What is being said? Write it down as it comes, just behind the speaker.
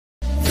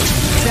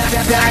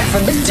back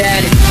from the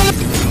dead.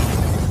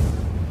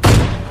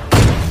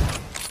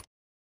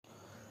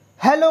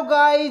 Hello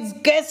guys,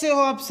 कैसे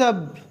हो आप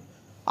सब।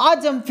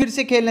 आज हम फिर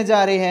से खेलने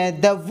जा रहे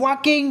हैं द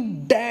वॉकिंग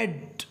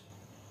डेड।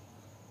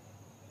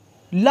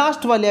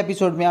 लास्ट वाले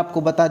एपिसोड में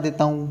आपको बता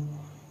देता हूं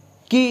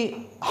कि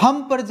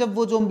हम पर जब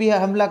वो ज़ॉम्बी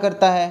हमला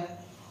करता है,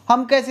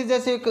 हम कैसे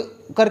जैसे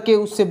करके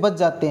उससे बच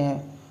जाते हैं।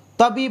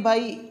 तभी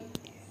भाई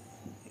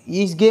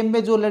इस गेम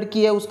में जो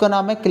लड़की है उसका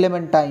नाम है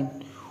क्लेमेंटाइन।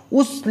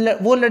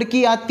 वो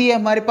लड़की आती है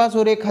हमारे पास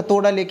और एक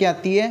हथौड़ा लेके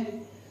आती है,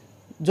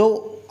 जो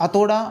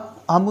हथौड़ा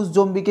हम उस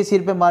ज़ॉम्बी के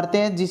सिर पे मारते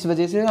हैं, जिस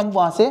वजह से हम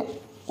वहाँ से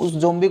उस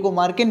ज़ॉम्बी को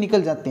मार के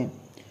निकल जाते हैं।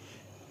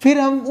 फिर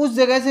हम उस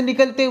जगह से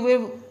निकलते हुए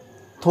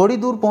थोड़ी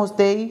दूर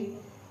पहुँचते ही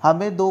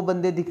हमें दो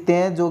बंदे दिखते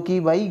हैं जो कि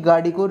भाई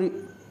गाड़ी को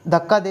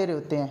धक्का दे रहे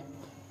होते हैं।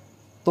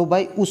 तो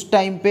भाई उस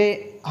टाइम पे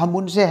हम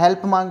उनसे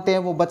हेल्प मांगते हैं,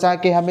 वो बचा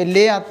के हमें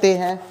ले आते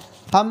हैं।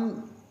 हम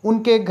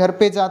उनके घर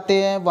पे जाते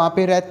हैं, वहाँ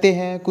पे रहते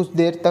हैं कुछ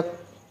देर तक।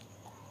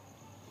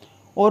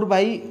 और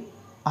भाई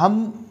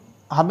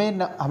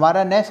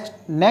हमारा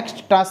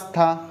नेक्स्ट टास्क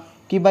था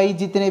कि भाई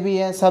जितने भी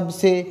हैं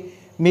सबसे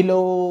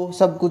मिलो,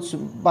 सब कुछ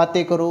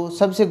बातें करो,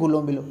 सबसे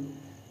घुलो मिलो।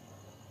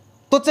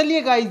 तो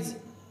चलिए गाइज,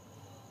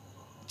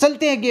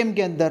 चलते हैं गेम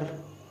के अंदर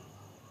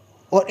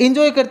और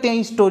एंजॉय करते हैं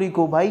इस स्टोरी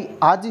को। भाई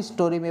आज इस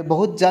स्टोरी में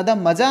बहुत ज़्यादा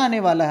मज़ा आने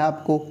वाला है,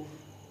 आपको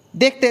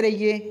देखते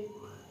रहिए।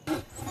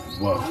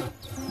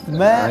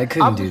 मैं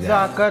अब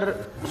जाकर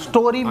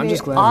स्टोरी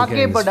में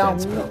आगे बढ़ा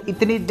हूँ।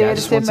 इतनी देर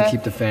से मैं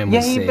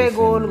यहीं पे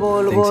गोल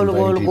गोल गोल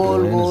गोल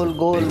गोल गोल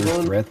गोल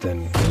गोल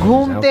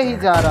घूमते ही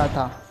जा रहा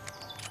था।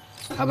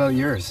 How about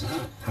yours?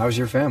 How's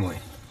your family?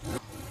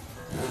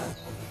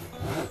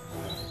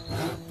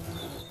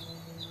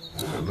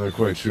 I'm not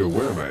quite sure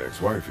where my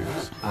ex-wife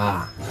is.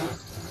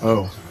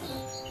 Oh.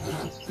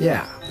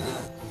 Yeah,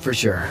 for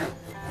sure.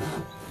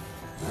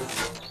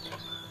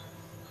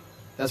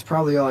 That's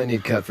probably all I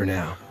need cut for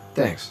now.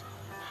 Thanks.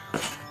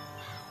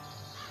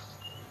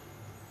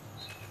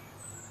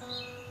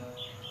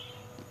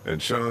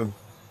 And Sean,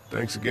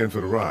 thanks again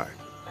for the ride.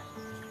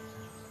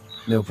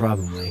 No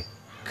problem, Lee.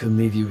 Couldn't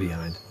leave you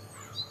behind.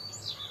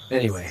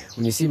 Anyway,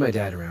 when you see my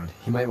dad around,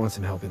 he might want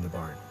some help in the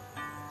barn.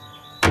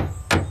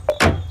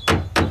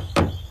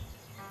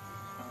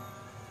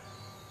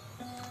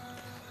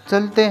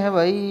 चलते हैं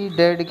भाई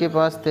dad के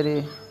पास तेरे।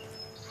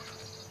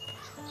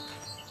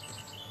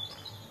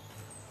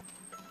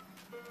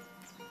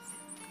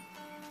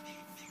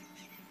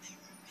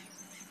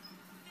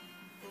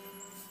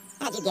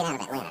 How'd you get out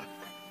of Atlanta?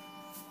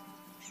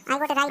 I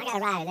got a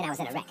ride and then I was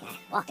in a wreck. I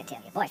walked until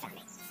your boy found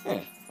me.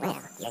 Well,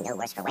 you're no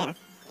worse for wear.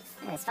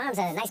 This farm's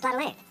a nice plot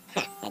of land.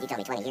 Had you told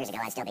me 20 years ago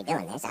I'd still be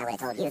doing this, I would have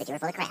told you that you were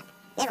full of crap.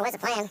 Never was a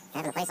plan,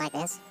 having a place like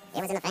this.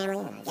 It was in the family,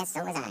 and I guess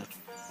so was I.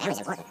 Family's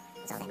important.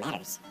 That's all that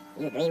matters.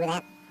 You agree with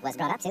that? Was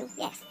brought up to?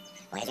 Yes.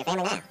 Where's your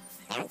family now?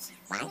 Parents?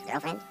 Wife?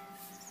 Girlfriend?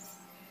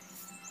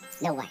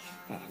 No wife.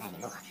 Not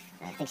anymore.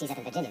 I think she's up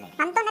in Virginia, maybe.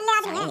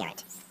 Sorry, you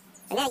aren't.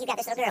 And now you've got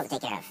this little girl to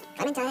take care of.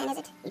 Clementine, is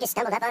it? You just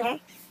stumbled up on her?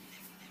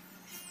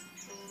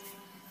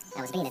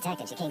 I was being attacked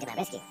and she came to my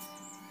rescue.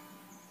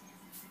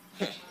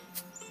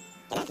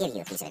 Can I give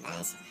you a piece of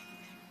advice?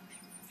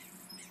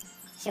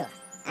 Sure.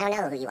 I don't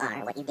know who you are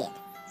or what you did.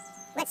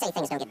 Let's say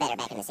things don't get better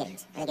back in the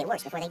cities, or they get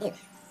worse before they do.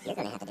 You're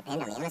going to have to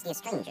depend on the honesty of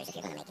strangers if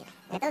you're going to make it.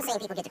 And if those same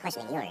people get to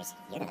questioning yours,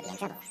 you're going to be in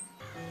trouble.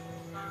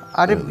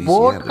 अरे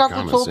boat का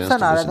कुछ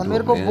option आ रहा था,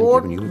 मेरे को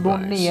boat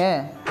ढूंढनी है।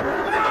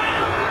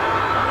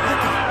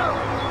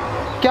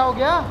 क्या हो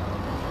गया?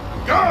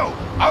 Go!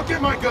 I'll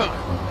get my gun!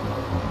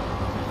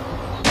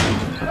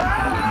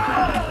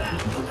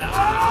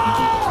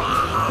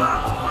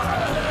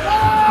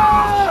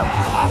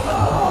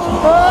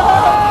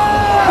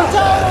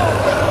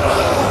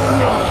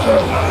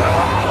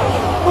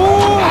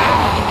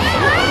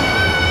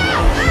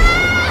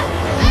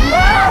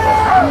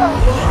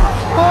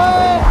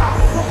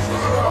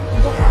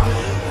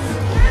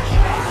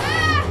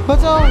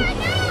 बचाओ!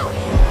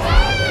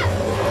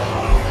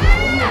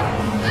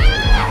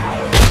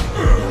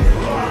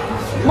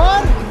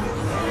 मार!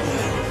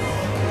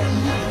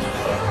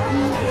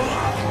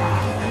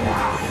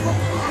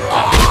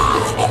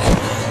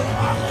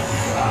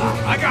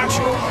 I got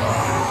you!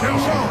 Now,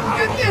 Sean,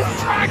 Get this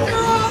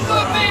tractor off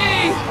of me!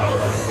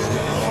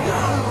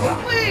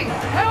 Please,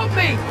 help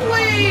me,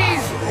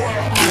 please!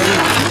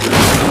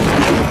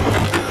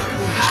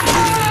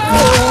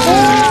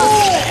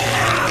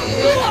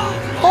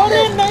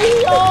 अरे नहीं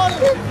यार!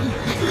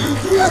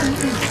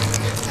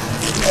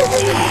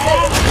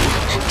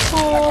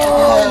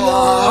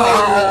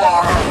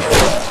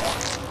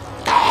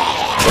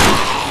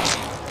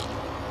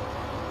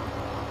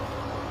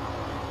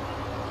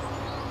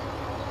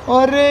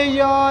 अरे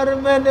यार,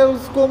 मैंने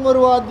उसको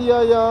मरवा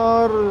दिया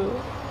यार।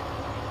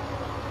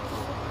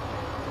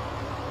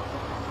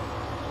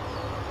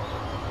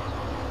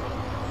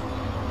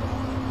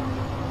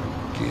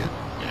 get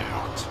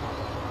out.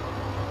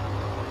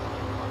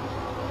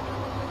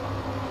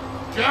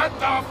 Get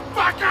the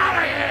fuck out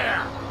of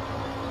here!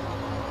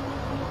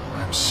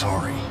 I'm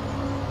sorry.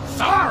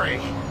 Sorry?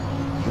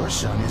 Your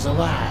son is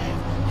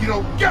alive, You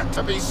don't get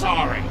to be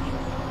sorry.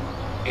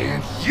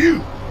 And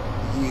you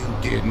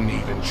didn't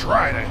even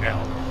try to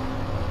help.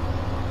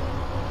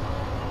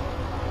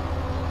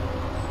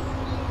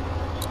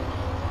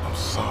 I'm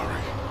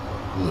sorry.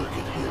 Look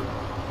at him.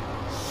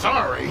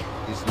 Sorry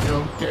is no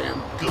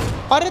damn good.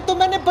 अरे तो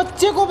मैंने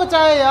बच्चे को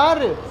बचाया यार.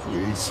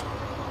 Please,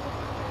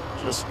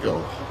 just go.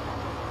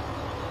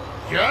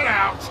 Get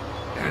out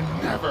and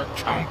never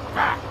come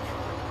back.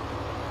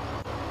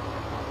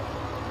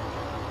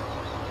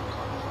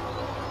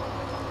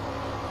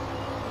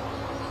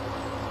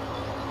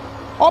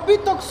 अभी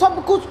तक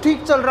सब कुछ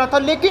ठीक चल रहा था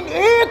लेकिन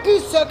एक ही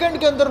सेकंड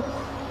के अंदर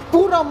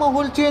पूरा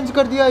माहौल चेंज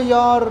कर दिया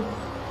यार.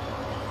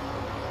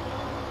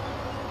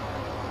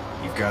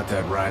 You've got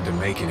that ride to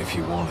make it if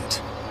you want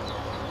it.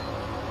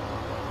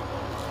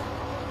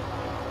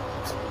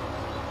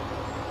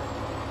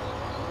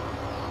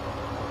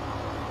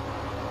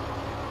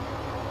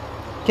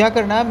 क्या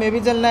करना है? मैं भी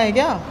चलना है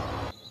क्या?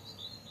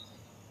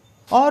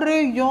 अरे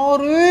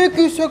यार एक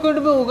ही सेकंड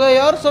में हो गया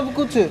यार सब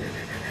कुछ.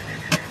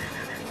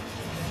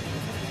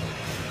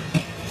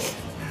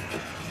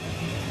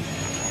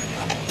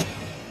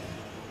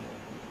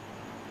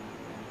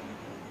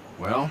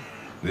 Well,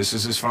 this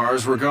is as far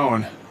as we're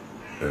going.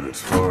 And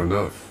it's far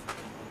enough.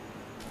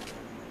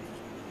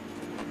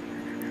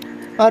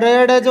 अरे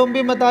एडे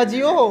ज़ॉम्बी मत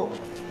आजियो.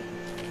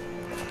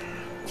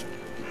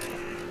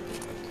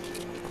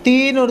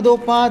 3 और 2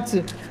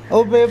 5.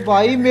 अबे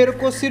भाई मेरे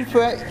को सिर्फ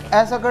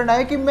ऐसा करना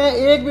है कि मैं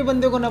एक भी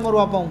बंदे को न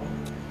मरवा पाऊं.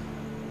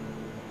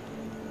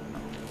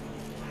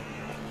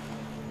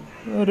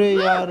 अरे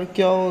यार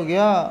क्या हो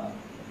गया?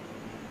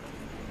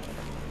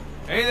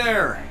 Hey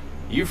there,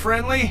 you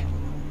friendly?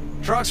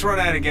 Truck's run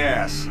out of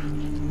gas.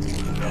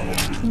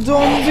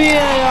 Zombie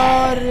है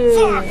यार.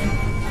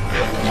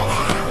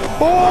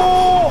 ओ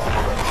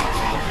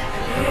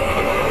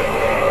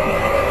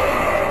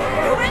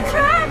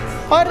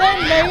अरे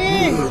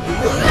नहीं.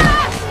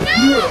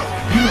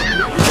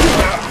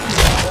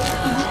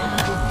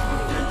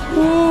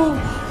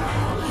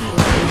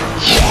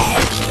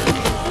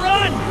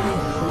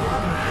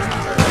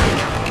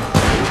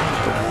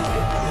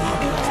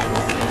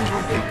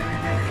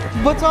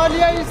 बचा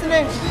लिया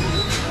इसने.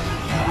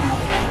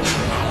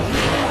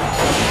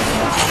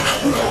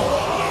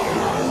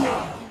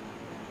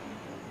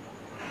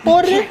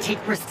 We can't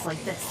take risks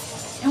like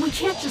this. And we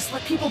can't just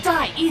let people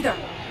die either.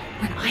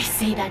 When I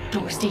say that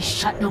door stays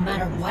shut no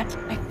matter what,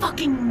 I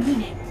fucking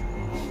mean it.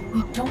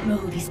 We don't know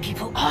who these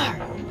people are.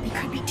 They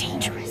could be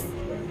dangerous.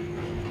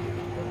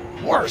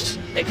 Worse,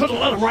 they could have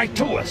let them right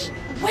to us.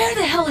 Where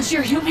the hell is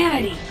your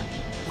humanity?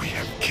 We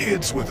have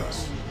kids with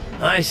us.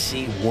 I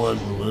see one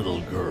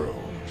little girl.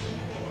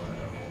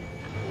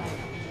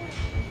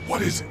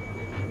 What is it?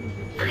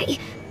 I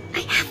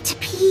have to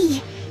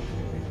pee.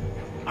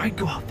 I'd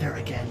go out there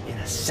again in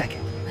a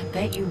second. I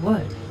bet you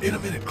would. In a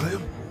minute,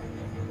 Clem.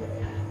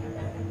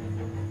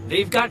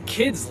 They've got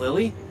kids,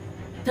 Lily.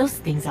 Those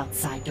things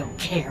outside don't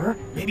care.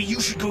 Maybe you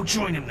should go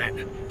join them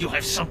then. You'll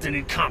have something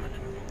in common.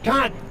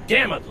 God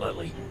damn it,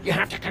 Lily. You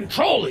have to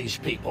control these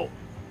people.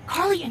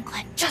 Carly and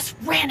Glenn just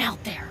ran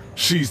out there.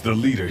 She's the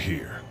leader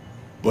here.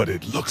 But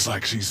it looks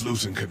like she's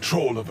losing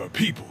control of her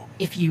people.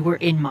 If you were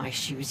in my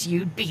shoes,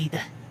 you'd be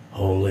the...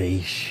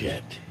 Holy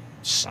shit.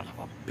 Son of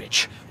a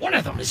bitch. One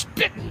of them is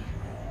bitten.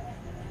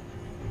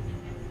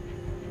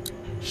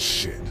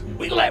 Shit.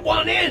 We let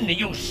one in,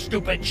 you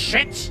stupid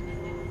shits.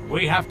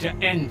 We have to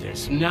end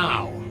this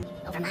now.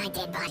 Over my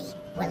dead body,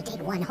 we'll dig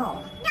one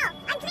hole. No,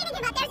 I'm cleaning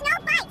him up. There's no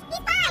bite. He's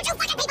fine. Don't you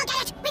fucking people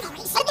get it? We've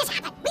already seen this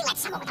happen. We let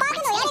someone with a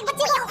bite stand, but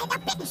we all end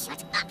up bitten.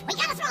 Shut up. We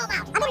gotta throw him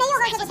out. What do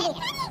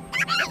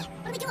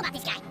we do about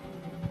this guy?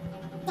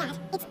 Dad,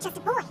 it's just a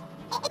boy.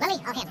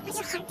 Lily, I'll handle this.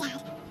 Your heart, Dad.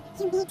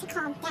 You need to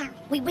calm down.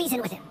 We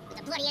reason with him. With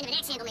the bloody end of an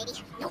axe handle, maybe.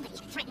 Nobody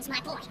threatens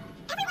my boy.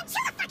 Everyone,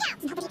 chill the fuck out.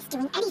 Nobody's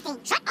doing anything.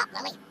 Shut up,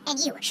 Lily. And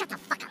you, shut the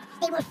fuck up.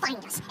 They will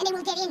find us, and they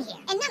will get in here,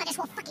 and none of this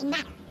will fucking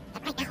matter.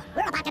 But right now,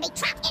 we're about to be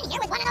trapped in here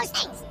with one of those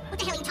things. What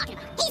the hell are you talking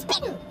about? He's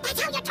bitten.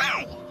 That's how you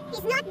turn.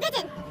 He's not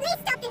bitten. Please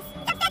stop this.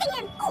 It's upsetting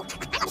him. Oh,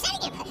 I'm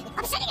upsetting him.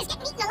 Upsetting is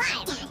getting eaten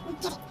alive. Dad, we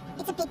get it.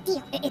 It's a big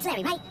deal. It's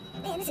Larry, right?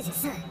 Man, this is his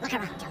son. Look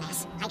around,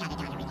 dumbass. I got a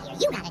daughter in here.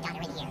 You got a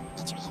daughter in here.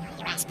 Get your head out of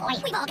your ass, boy.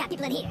 We've all got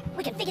people in here.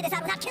 We can figure this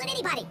out without killing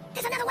anybody.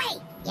 There's another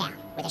way. Yeah,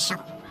 with a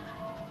shovel.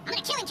 I'm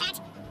gonna kill him, Cat.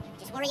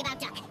 Just worry about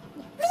Duck.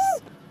 Me?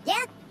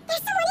 Yeah?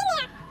 There's someone in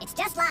there. It's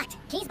just locked.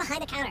 Key's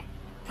behind the counter.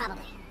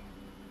 Probably.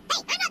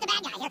 Hey, I'm not the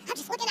bad guy here. I'm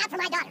just looking out for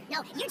my daughter.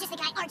 No, you're just the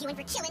guy arguing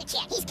for killing a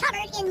kid. He's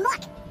covered in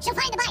muck. She'll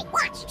find the bite.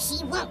 Watch.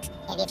 She won't.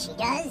 And if she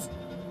does,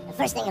 the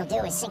first thing he'll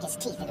do is sink his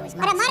teeth into his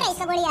mouth.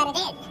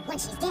 Then,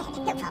 once she's dead,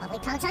 he'll probably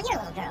pounce on your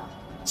little girl.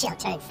 She'll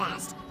turn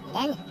fast. And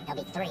then,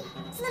 there'll be 3.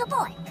 It's a little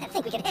boy. I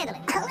think we can handle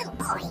it. A little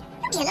boy?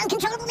 He'll be an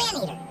uncontrollable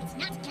man-eater. It's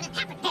not gonna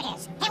happen. It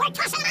is. Hey, we're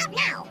tossing him out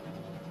now.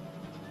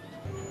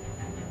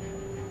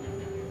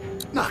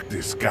 Knock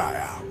this guy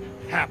out.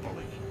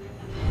 Happily.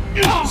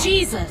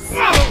 Jesus!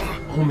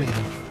 Oh man.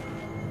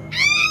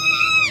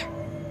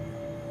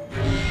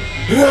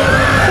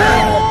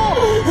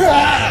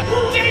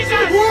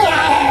 Jesus!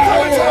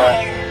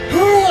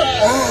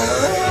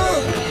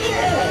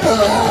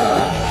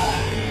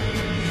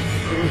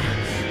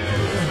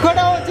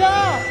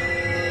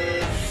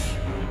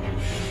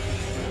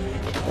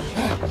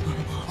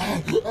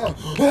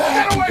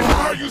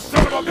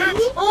 of a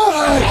bitch!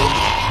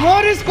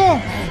 मार इसको।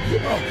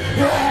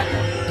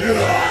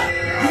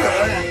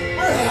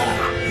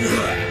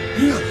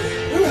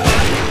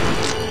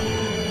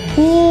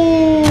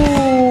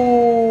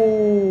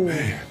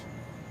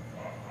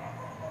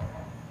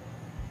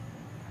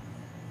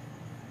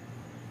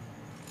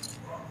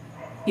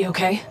 You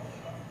okay?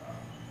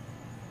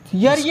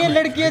 यार ये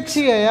लड़की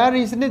अच्छी है यार,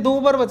 इसने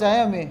 2 बार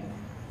बचाया हमें।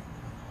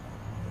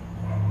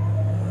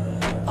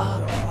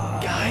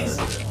 Guys?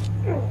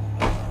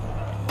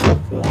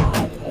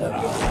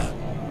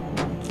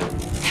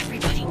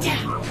 Everybody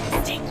down.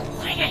 Stay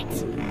quiet.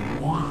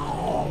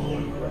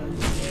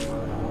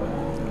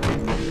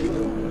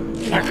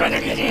 They're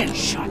gonna get in.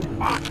 Shut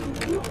up.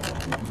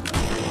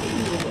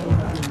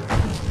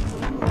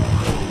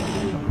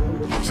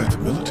 Is that the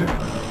military?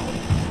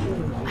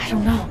 I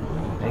don't know.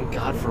 Thank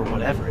God for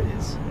whatever it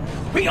is.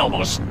 We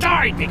almost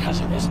died because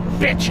of this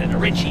bitch and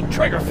her itchy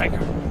trigger finger.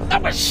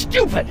 That was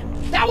stupid.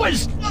 That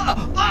was...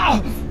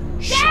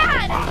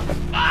 Dad!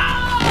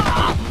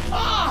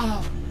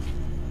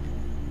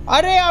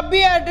 अरे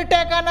अभी heart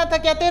attack आना था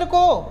क्या तेरे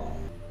को?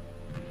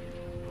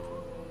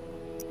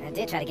 I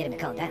did try to get him to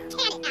calm down.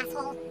 Can it,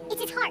 asshole?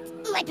 It's his heart.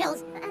 My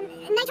pills.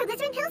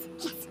 Nitroglycerin pills?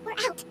 Yes, we're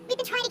out. We've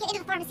been trying to get into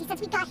the pharmacy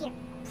since we got here.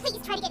 Please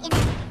try to get in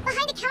there.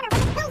 Behind the counter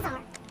where the pills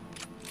are.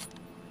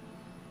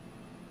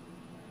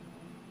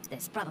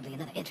 There's probably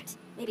another entrance.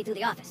 Maybe through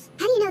the office.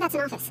 How do you know that's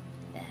an office?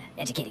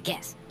 Educated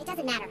guess. It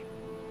doesn't matter.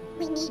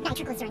 We need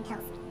nitroglycerin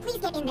pills. Please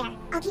get in there.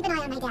 I'll keep an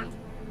eye on my dad.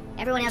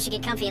 Everyone else should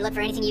get comfy and look for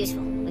anything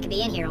useful. We could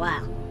be in here a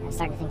while. I'm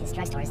starting to think this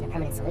drugstore isn't a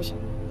permanent solution.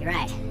 You're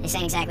right. This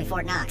ain't exactly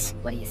Fort Knox.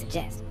 What do you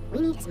suggest? We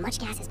need as much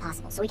gas as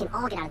possible so we can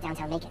all get out of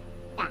downtown Macon.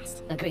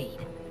 Fast. Agreed.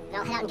 And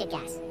I'll head out and get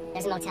gas.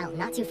 There's a motel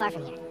not too far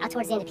from here, out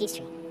towards the end of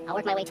Peachtree. I'll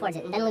work my way towards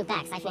it and then loop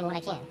back, siphoning what I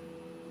can.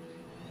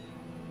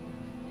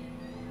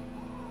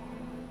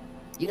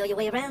 You know your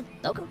way around?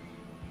 Local?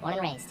 Born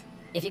and raised.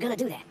 If you're gonna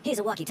do that, here's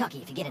a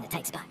walkie-talkie if you get in a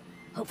tight spot.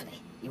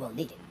 Hopefully, you won't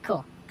need it.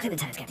 Cool.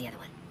 Clementine's got the other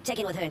one. Check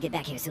in with her and get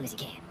back here as soon as you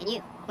can. And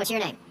you? What's your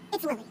name?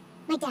 It's Lily.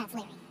 My dad's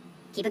Larry.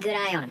 Keep a good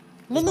eye on him.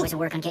 These boys will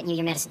work on getting you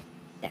your medicine.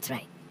 That's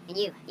right. And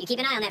you keep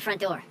an eye on that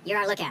front door. You're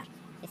our lookout.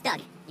 It's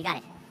Doug. You got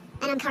it.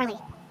 And I'm Carly.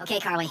 Okay,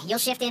 Carly, you'll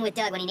shift in with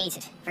Doug when he needs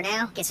it. For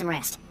now, get some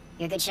rest.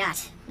 You're a good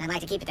shot, and I'd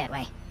like to keep it that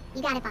way.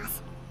 You got it,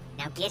 boss.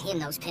 Now get him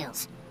those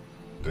pills.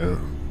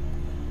 Damn.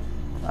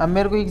 अब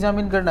मेरे को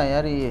examine करना है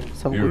यार ये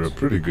सब You're a कुछ।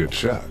 pretty good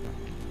shot.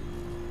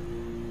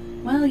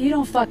 Well, you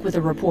don't fuck with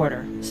a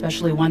reporter,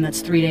 especially one that's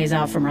 3 days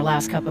out from her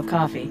last cup of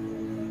coffee.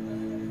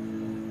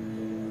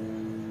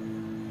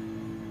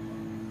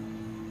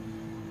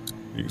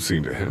 You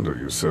seem to handle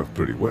yourself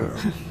pretty well.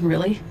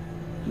 Really?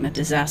 I'm a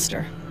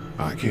disaster.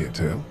 I can't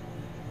tell.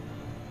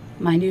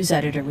 My news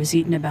editor was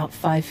eaten about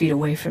 5 feet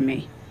away from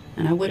me,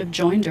 and I would have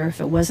joined her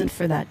if it wasn't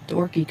for that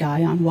dorky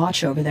guy on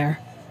watch over there.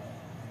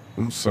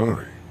 I'm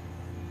sorry.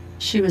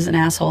 She was an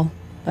asshole,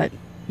 but,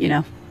 you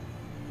know.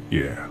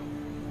 Yeah.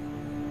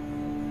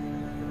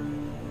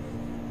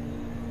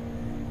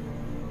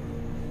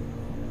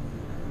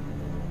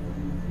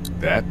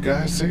 That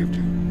guy saved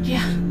you?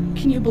 Yeah,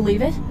 can you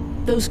believe it?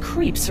 Those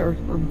creeps, or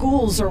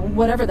ghouls, or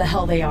whatever the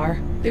hell they are,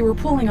 they were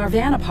pulling our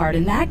van apart,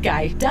 and that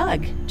guy,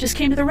 Doug, just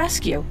came to the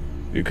rescue.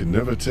 You can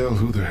never tell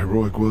who the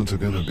heroic ones are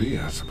gonna be,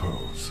 I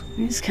suppose.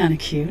 He's kind of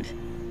cute.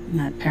 In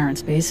that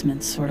parents'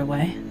 basement sort of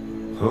way.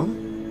 Huh?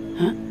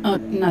 Huh? Oh,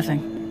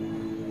 nothing.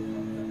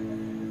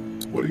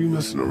 What are you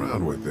messing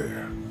around with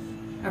there?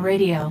 A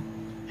radio.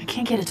 I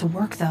can't get it to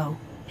work, though.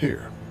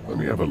 Here, let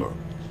me have a look.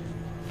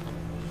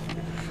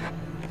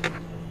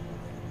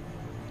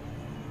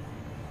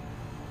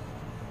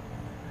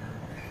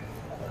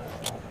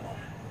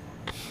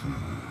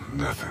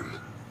 Nothing.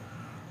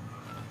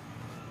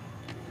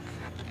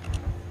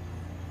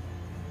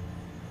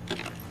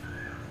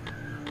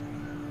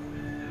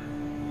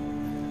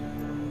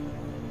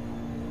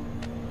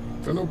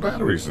 There are no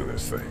batteries in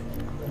this thing.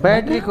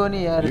 Battery को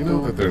नहीं यार You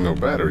know that there are no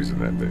batteries in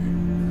that thing.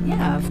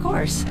 Yeah, of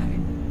course. I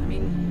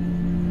mean...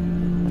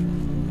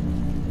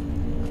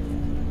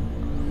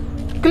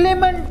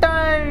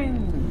 Clementine.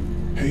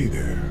 Hey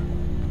there.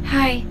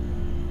 Hi.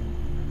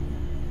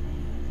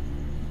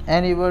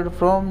 Any word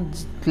from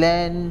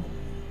Glenn?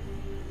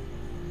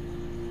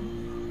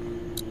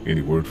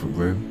 Any word from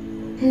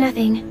Glenn?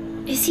 Nothing.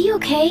 Is he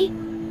okay?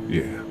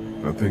 Yeah,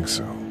 I think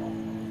so.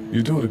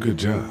 You're doing a good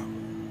job.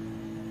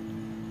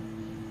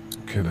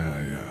 Can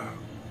I,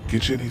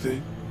 get you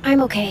anything?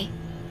 I'm okay.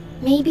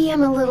 Maybe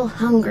I'm a little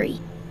hungry.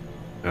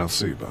 I'll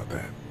see about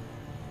that.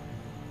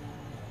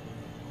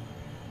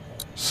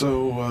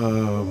 So,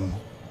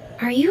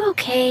 Are you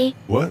okay?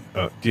 what?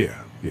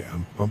 Yeah,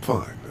 I'm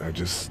fine. I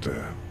just,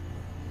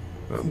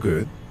 I'm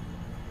good.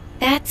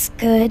 That's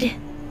good.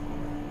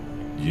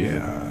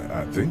 Yeah,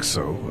 I think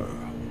so.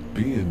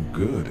 Being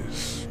good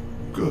is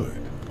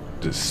good,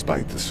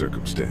 despite the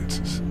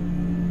circumstances.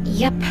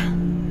 Yep.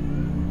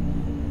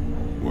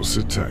 Well,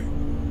 sit tight.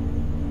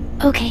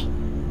 Okay.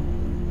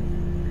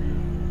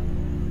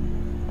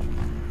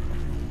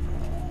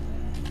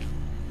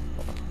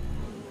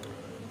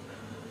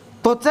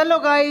 तो चलो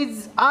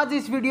guys आज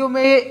इस video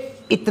में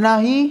इतना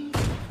ही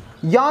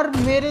यार।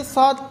 मेरे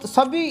साथ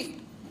सभी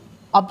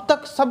अब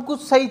तक सब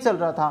कुछ सही चल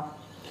रहा था।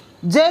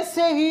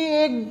 जैसे ही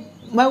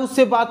एक मैं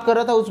उससे बात कर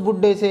रहा था, उस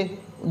बुड्ढे से,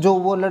 जो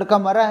वो लड़का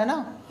मरा है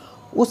ना,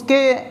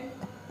 उसके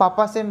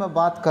पापा से मैं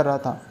बात कर रहा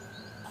था,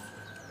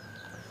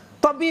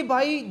 तभी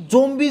भाई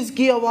ज़ॉम्बीज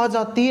की आवाज़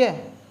आती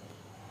है।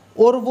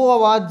 और वो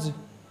आवाज़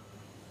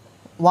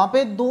वहाँ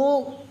पे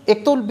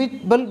एक तो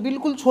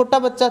बिल्कुल छोटा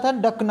बच्चा था,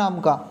 डक नाम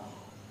का,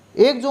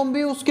 एक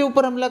ज़ॉम्बी उसके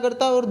ऊपर हमला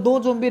करता है और 2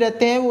 ज़ॉम्बी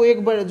रहते हैं। वो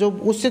एक जो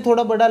उससे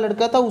थोड़ा बड़ा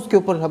लड़का था उसके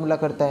ऊपर हमला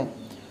करता है।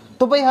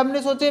 तो भाई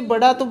हमने सोचे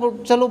बड़ा तो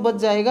चलो बच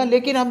जाएगा,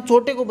 लेकिन हम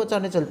छोटे को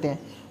बचाने चलते हैं।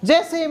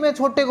 जैसे ही मैं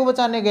छोटे को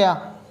बचाने गया,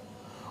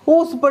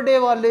 उस बड़े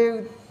वाले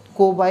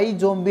को भाई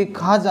ज़ॉम्बी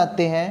खा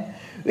जाते हैं।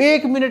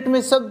 1 मिनट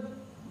में सब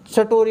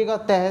चटोरी का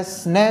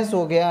तहस नहस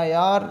हो गया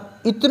यार।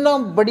 इतना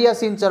बढ़िया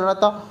सीन चल रहा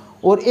था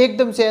और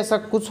एकदम से ऐसा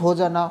कुछ हो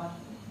जाना।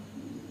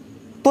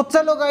 तो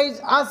चलो गाइज,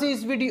 आज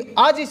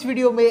इस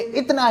वीडियो में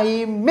इतना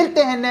ही।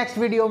 मिलते हैं नेक्स्ट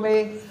वीडियो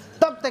में,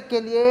 तब तक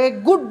के लिए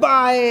गुड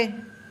बाय।